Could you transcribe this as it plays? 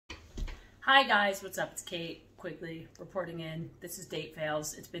Hi guys, what's up? It's Kate Quigley reporting in. This is Date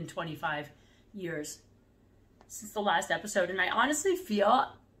Fails. It's been 25 years since the last episode, and I honestly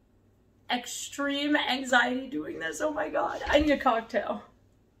feel extreme anxiety doing this. Oh my god, I need a cocktail.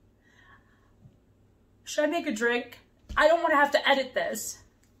 Should I make a drink? I don't want to have to edit this.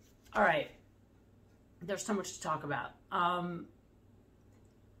 All right, there's so much to talk about.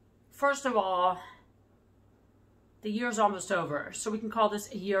 First of all, the year's almost over, so we can call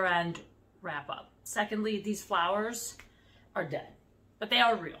this a year-end wrap-up. Secondly, these flowers are dead, but they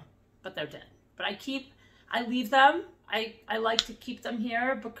are real, but they're dead. But I leave them. I like to keep them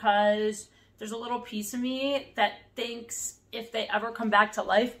here because there's a little piece of me that thinks if they ever come back to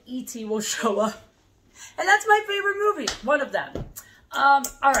life, E.T. will show up. And that's my favorite movie, one of them. All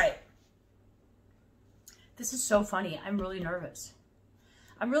right. This is so funny. I'm really nervous.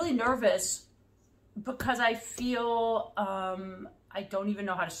 I'm really nervous because I feel I don't even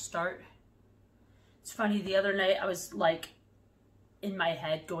know how to start. It's funny, the other night I was like in my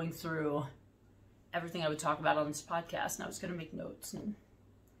head going through everything I would talk about on this podcast, and I was going to make notes and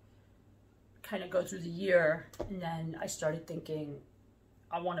kind of go through the year, and then I started thinking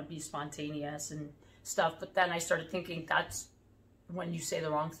I want to be spontaneous and stuff, but then I started thinking that's when you say the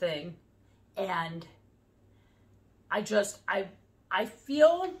wrong thing, and I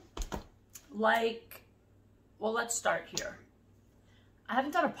feel like, well, let's start here. I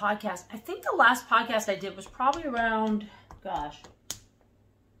haven't done a podcast. I think the last podcast I did was probably around, gosh,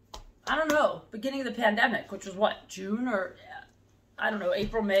 I don't know, beginning of the pandemic, which was what, June or, I don't know,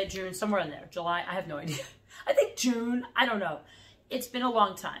 April, May, June, somewhere in there, July, I have no idea. I think June, I don't know. It's been a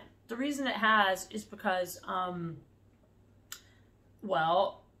long time. The reason it has is because,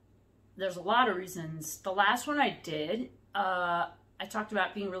 well, there's a lot of reasons. The last one I did, I talked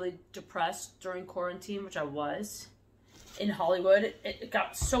about being really depressed during quarantine, which I was. In Hollywood, it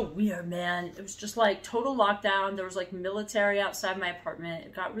got so weird, man. It was just like total lockdown. There was like military outside my apartment.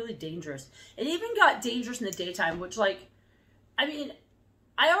 It got really dangerous. It even got dangerous in the daytime, which, like, I mean,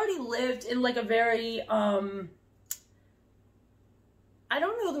 I already lived in like a very, I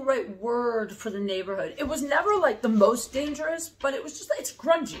don't know the right word for the neighborhood. It was never like the most dangerous, but it was just, it's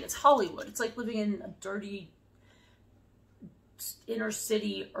grungy. It's Hollywood. It's like living in a dirty inner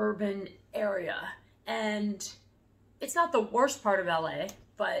city urban area. And it's not the worst part of LA,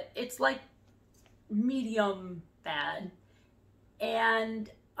 but it's like medium bad.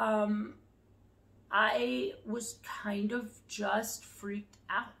 And I was kind of just freaked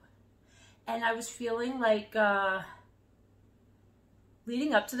out. And I was feeling like,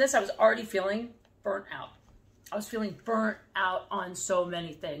 leading up to this, I was already feeling burnt out. I was feeling burnt out on so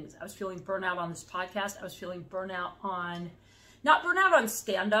many things. I was feeling burnt out on this podcast. I was feeling burnt out on, not burnt out on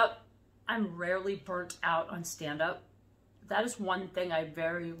stand-up. I'm rarely burnt out on stand-up. That is one thing I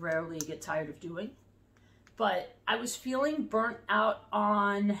very rarely get tired of doing. But I was feeling burnt out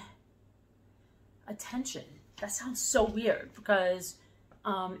on attention. That sounds so weird because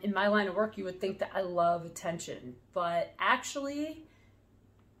in my line of work, you would think that I love attention. But actually,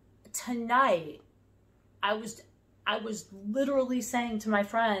 tonight, I was literally saying to my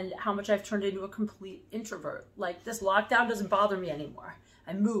friend how much I've turned into a complete introvert. Like, this lockdown doesn't bother me anymore.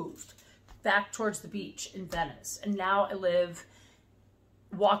 I moved back towards the beach in Venice, and now I live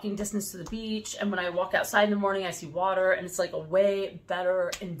walking distance to the beach, and when I walk outside in the morning I see water, and it's like a way better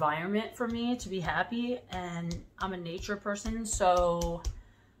environment for me to be happy. And I'm a nature person, so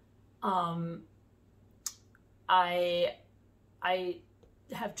I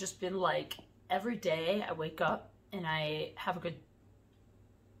have just been like, every day I wake up and I have a good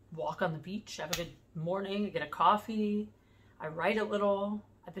walk on the beach, I have a good morning, I get a coffee, I write a little.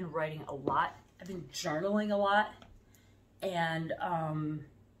 I've been writing a lot. I've been journaling a lot. And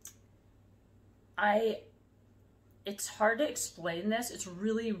it's hard to explain this. It's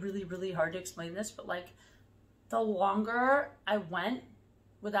really, really, really hard to explain this. But like, the longer I went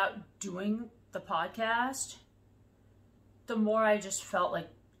without doing the podcast, the more I just felt like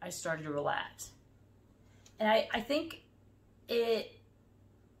I started to relax. And I think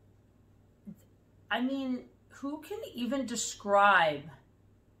I mean, who can even describe,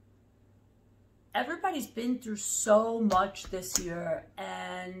 everybody's been through so much this year,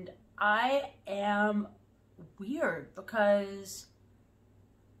 and I am weird because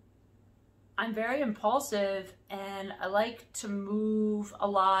I'm very impulsive and I like to move a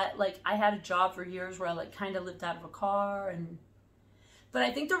lot. Like, I had a job for years where I like kind of lived out of a car, but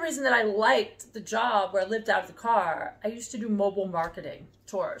I think the reason that I liked the job where I lived out of the car, I used to do mobile marketing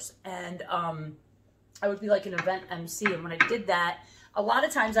tours, and I would be like an event MC, and when I did that, a lot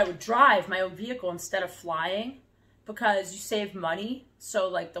of times I would drive my own vehicle instead of flying because you save money. So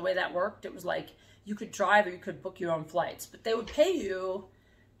like the way that worked, it was like you could drive or you could book your own flights, but they would pay you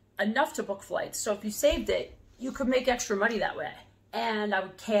enough to book flights. So if you saved it, you could make extra money that way. And I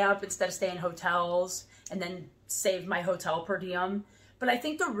would camp instead of staying in hotels and then save my hotel per diem. But I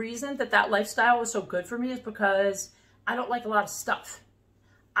think the reason that that lifestyle was so good for me is because I don't like a lot of stuff.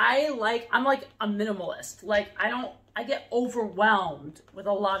 I'm like a minimalist. Like I get overwhelmed with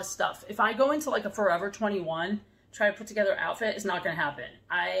a lot of stuff. If I go into like a Forever 21, try to put together an outfit, it's not gonna happen.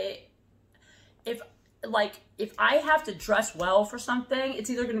 If I have to dress well for something, it's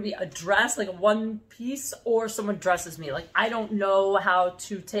either gonna be a dress, like a one piece, or someone dresses me. Like I don't know how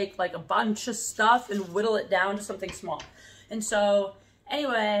to take like a bunch of stuff and whittle it down to something small. And so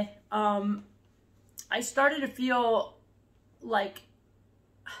anyway, I started to feel like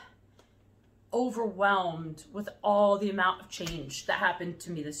overwhelmed with all the amount of change that happened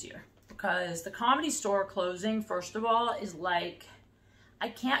to me this year. Because the Comedy Store closing, first of all, is like, I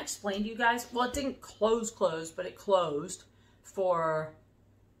can't explain to you guys. Well, it didn't close, but it closed for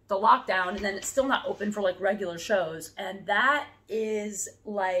the lockdown, and then it's still not open for like regular shows. And that is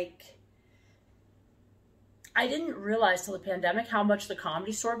like, I didn't realize till the pandemic how much the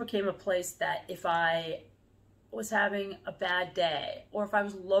Comedy Store became a place that if I was having a bad day, or if I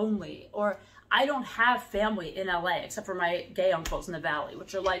was lonely, or I don't have family in LA except for my gay uncles in the Valley,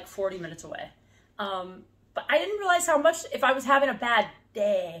 which are like 40 minutes away. But I didn't realize how much, if I was having a bad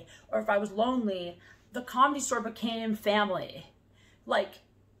day or if I was lonely, the Comedy Store became family. Like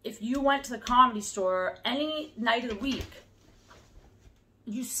if you went to the Comedy Store any night of the week,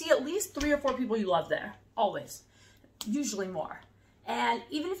 you see at least 3 or 4 people you love there, always, usually more. And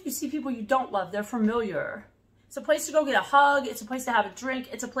even if you see people you don't love, they're familiar. It's a place to go get a hug. It's a place to have a drink.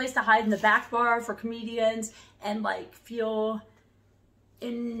 It's a place to hide in the back bar for comedians and like feel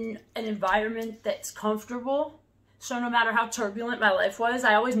in an environment that's comfortable. So no matter how turbulent my life was,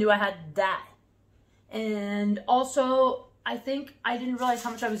 I always knew I had that. And also, I think I didn't realize how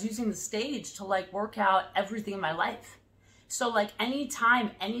much I was using the stage to like work out everything in my life. So like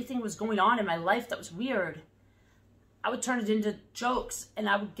anytime anything was going on in my life that was weird, I would turn it into jokes and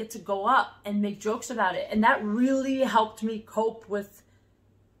I would get to go up and make jokes about it. And that really helped me cope with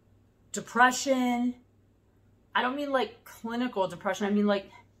depression. I don't mean like clinical depression. I mean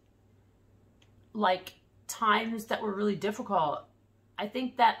like times that were really difficult. I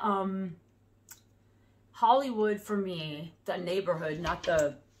think that Hollywood for me, the neighborhood, not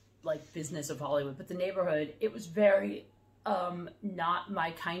the like business of Hollywood, but the neighborhood, it was very not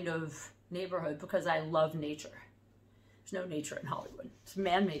my kind of neighborhood because I love nature. There's no nature in Hollywood. It's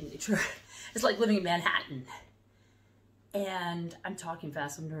man-made nature. It's like living in Manhattan. And I'm talking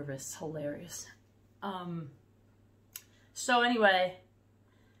fast, I'm nervous. Hilarious. So anyway,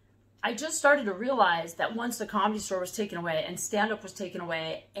 I just started to realize that once the Comedy Store was taken away and stand-up was taken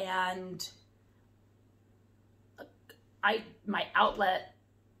away and my outlet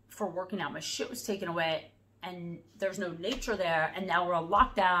for working out my shit was taken away and there's no nature there and now we're on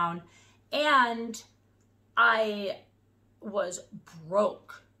lockdown and I was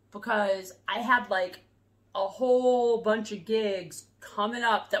broke because I had like a whole bunch of gigs coming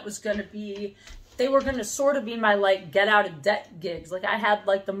up that was going to be, they were going to sort of be my like get out of debt gigs. Like I had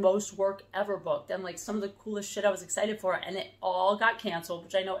like the most work ever booked and like some of the coolest shit I was excited for and it all got canceled,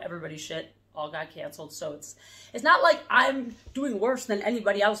 which I know everybody's shit all got canceled. So it's not like I'm doing worse than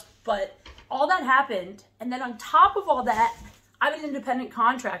anybody else, but all that happened. And then on top of all that, I'm an independent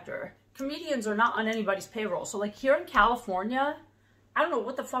contractor. Comedians are not on anybody's payroll. So like here in California, I don't know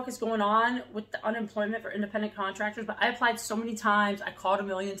what the fuck is going on with the unemployment for independent contractors, but I applied so many times. I called a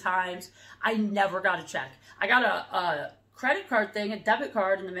million times. I never got a check. I got a credit card thing, a debit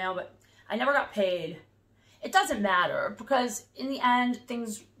card in the mail, but I never got paid. It doesn't matter because in the end,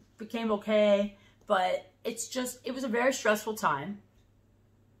 things became okay, but it's just, it was a very stressful time.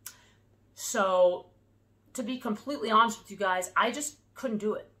 So to be completely honest with you guys, I just couldn't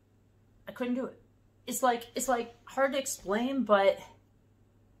do it. I couldn't do it. It's like hard to explain, but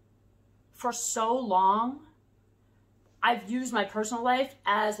for so long, I've used my personal life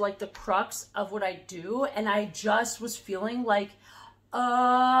as like the crux of what I do. And I just was feeling like,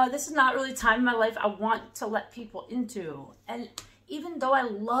 this is not really time in my life I want to let people into. And even though I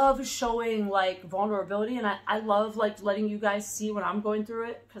love showing like vulnerability and I love like letting you guys see when I'm going through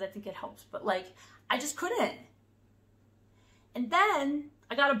it, because I think it helps, but like, I just couldn't. And then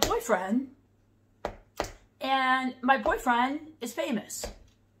I got a boyfriend and my boyfriend is famous.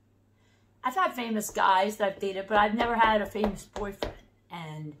 I've had famous guys that I've dated, but I've never had a famous boyfriend.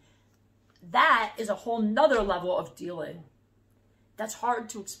 And that is a whole nother level of dealing. That's hard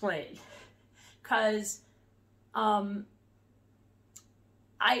to explain. Because I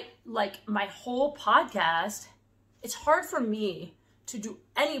like my whole podcast. It's hard for me to do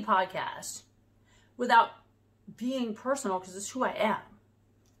any podcast without being personal because it's who I am.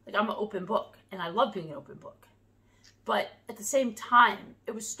 Like, I'm an open book and I love being an open book. But at the same time,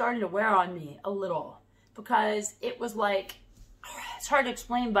 it was starting to wear on me a little because it was like, it's hard to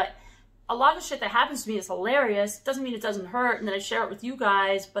explain, but a lot of the shit that happens to me is hilarious. Doesn't mean it doesn't hurt. And then I share it with you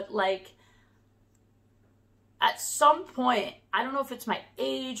guys. But like, at some point, I don't know if it's my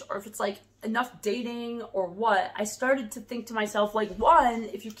age or if it's like enough dating or what, I started to think to myself, like, one,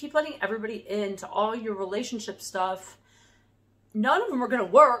 if you keep letting everybody into all your relationship stuff, none of them are going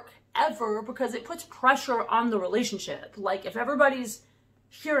to work ever because it puts pressure on the relationship. Like, if everybody's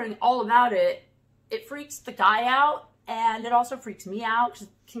hearing all about it, it freaks the guy out and it also freaks me out because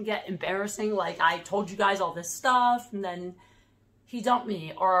it can get embarrassing. Like, I told you guys all this stuff and then he dumped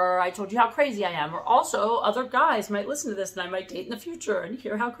me, or I told you how crazy I am, or also other guys might listen to this and I might date in the future and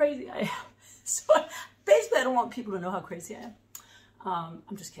hear how crazy I am. So basically, I don't want people to know how crazy I am.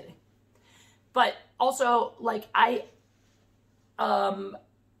 I'm just kidding. But also, like, I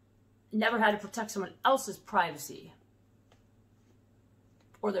never had to protect someone else's privacy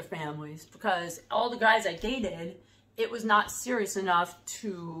or their families because all the guys I dated, it was not serious enough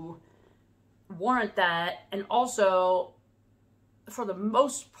to warrant that. And also, for the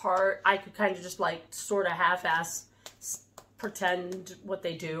most part, I could kind of just like sort of half-ass pretend what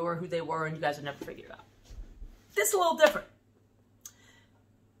they do or who they were, and you guys would never figure it out. This is a little different.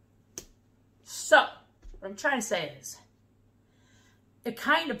 So, what I'm trying to say is, it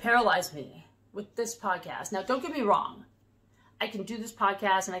kind of paralyzed me with this podcast. Now, don't get me wrong. I can do this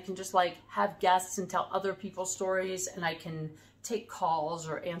podcast and I can just like have guests and tell other people's stories and I can take calls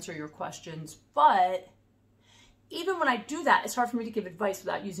or answer your questions. But even when I do that, it's hard for me to give advice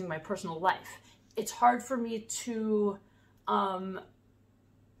without using my personal life. It's hard for me to, and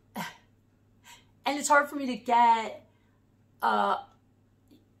it's hard for me to get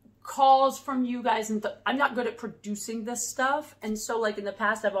calls from you guys. And I'm not good at producing this stuff. And so like in the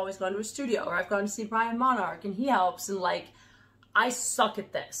past, I've always gone to a studio or I've gone to see Brian Monarch and he helps. And like, I suck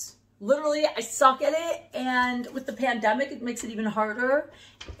at this. Literally, I suck at it. And with the pandemic, it makes it even harder.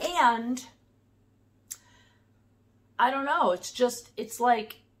 And I don't know. It's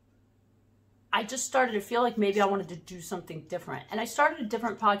like, I just started to feel like maybe I wanted to do something different. And I started a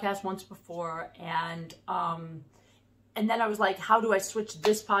different podcast once before. And then I was like, how do I switch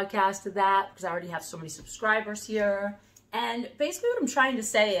this podcast to that? Because I already have so many subscribers here. And basically what I'm trying to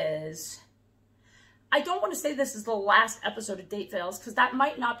say is, I don't want to say this is the last episode of Date Fails because that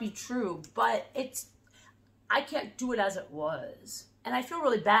might not be true, but I can't do it as it was. And I feel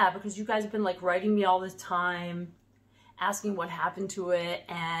really bad because you guys have been like writing me all this time, asking what happened to it,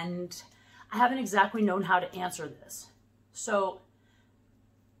 and I haven't exactly known how to answer this. So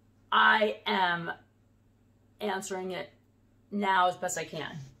I am answering it now as best I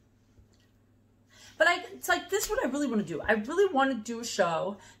can. But it's like, this is what I really want to do. I really want to do a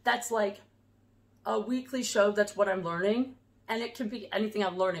show that's like a weekly show that's what I'm learning. And it can be anything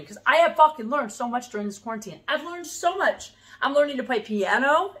I'm learning. Because I have fucking learned so much during this quarantine. I've learned so much. I'm learning to play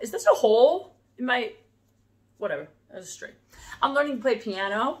piano. Is this a hole in my... Whatever. That's a string. I'm learning to play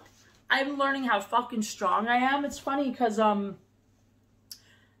piano. I'm learning how fucking strong I am. It's funny because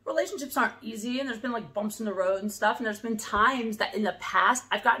relationships aren't easy. And there's been like bumps in the road and stuff. And there's been times that in the past,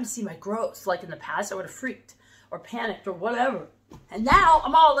 I've gotten to see my growth. Like in the past, I would have freaked or panicked or whatever. And now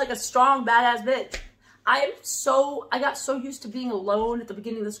I'm all like a strong, badass bitch. I got so used to being alone at the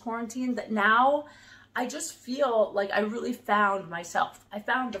beginning of this quarantine that now I just feel like I really found myself. I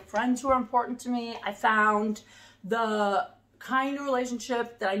found the friends who are important to me. I found the kind of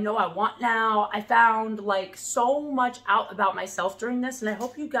relationship that I know I want now. I found like so much out about myself during this, and I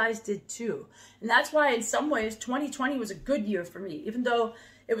hope you guys did too. And that's why in some ways 2020 was a good year for me, even though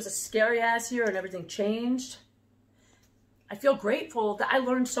it was a scary ass year and everything changed. I feel grateful that I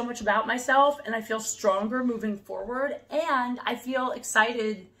learned so much about myself and I feel stronger moving forward. And I feel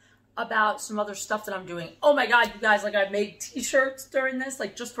excited about some other stuff that I'm doing. Oh my God, you guys, like I made t-shirts during this,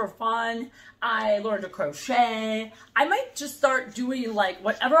 like just for fun. I learned to crochet. I might just start doing like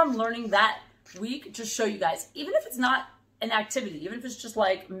whatever I'm learning that week, just show you guys. Even if it's not an activity, even if it's just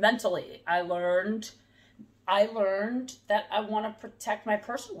like mentally, I learned that I want to protect my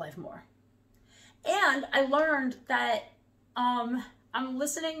personal life more. And I learned that I'm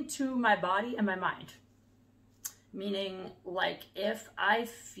listening to my body and my mind. Meaning, like, if I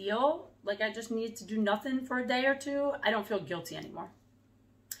feel like I just need to do nothing for a day or two, I don't feel guilty anymore.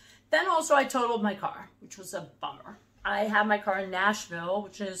 Then also I totaled my car, which was a bummer. I have my car in Nashville,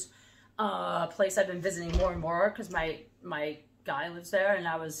 which is place I've been visiting more and more because my guy lives there, and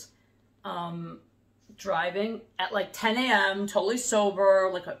I was driving at like 10 a.m. totally sober,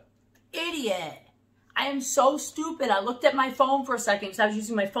 like an idiot. I am so stupid. I looked at my phone for a second because I was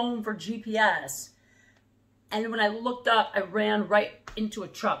using my phone for GPS. And when I looked up, I ran right into a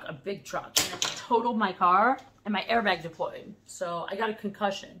truck, a big truck, and it totaled my car, and my airbag deployed. So I got a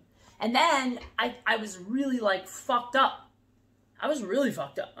concussion. And then I was really like fucked up. I was really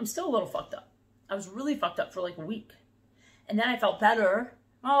fucked up. I'm still a little fucked up. I was really fucked up for like a week. And then I felt better.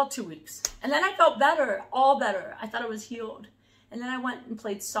 Well, 2 weeks. And then I felt better, all better. I thought I was healed. And then I went and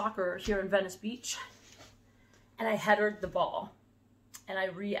played soccer here in Venice Beach. And I headered the ball. And I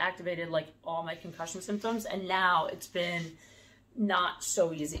reactivated like all my concussion symptoms. And now it's been not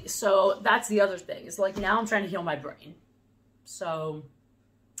so easy. So that's the other thing. Is like now I'm trying to heal my brain. So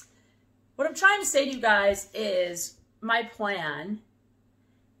what I'm trying to say to you guys is my plan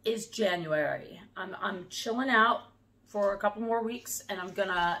is January. I'm chilling out for a couple more weeks, and I'm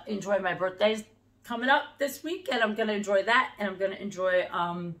gonna enjoy my birthdays coming up this week, and I'm gonna enjoy that, and I'm gonna enjoy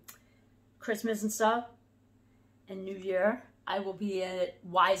Christmas and stuff, and New Year. I will be at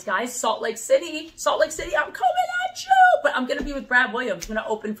Wise Guys, Salt Lake City. Salt Lake City, I'm coming at you! But I'm gonna be with Brad Williams. I'm gonna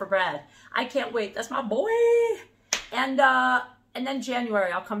open for Brad. I can't wait. That's my boy. And then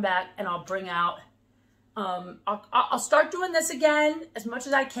January, I'll come back and I'll bring out. I'll start doing this again as much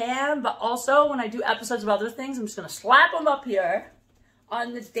as I can, but also when I do episodes of other things, I'm just going to slap them up here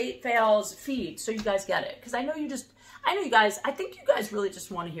on the Date Fails feed so you guys get it. Because I know you guys, I think you guys really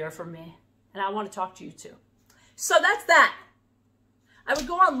just want to hear from me, and I want to talk to you too. So that's that. I would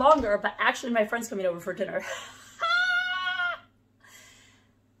go on longer, but actually my friend's coming over for dinner.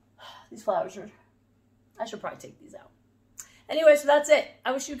 These flowers I should probably take these out. Anyway, so that's it.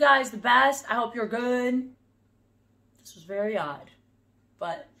 I wish you guys the best. I hope you're good. This was very odd,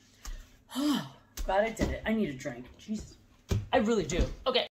 but glad I did it. I need a drink. Jesus, I really do. Okay.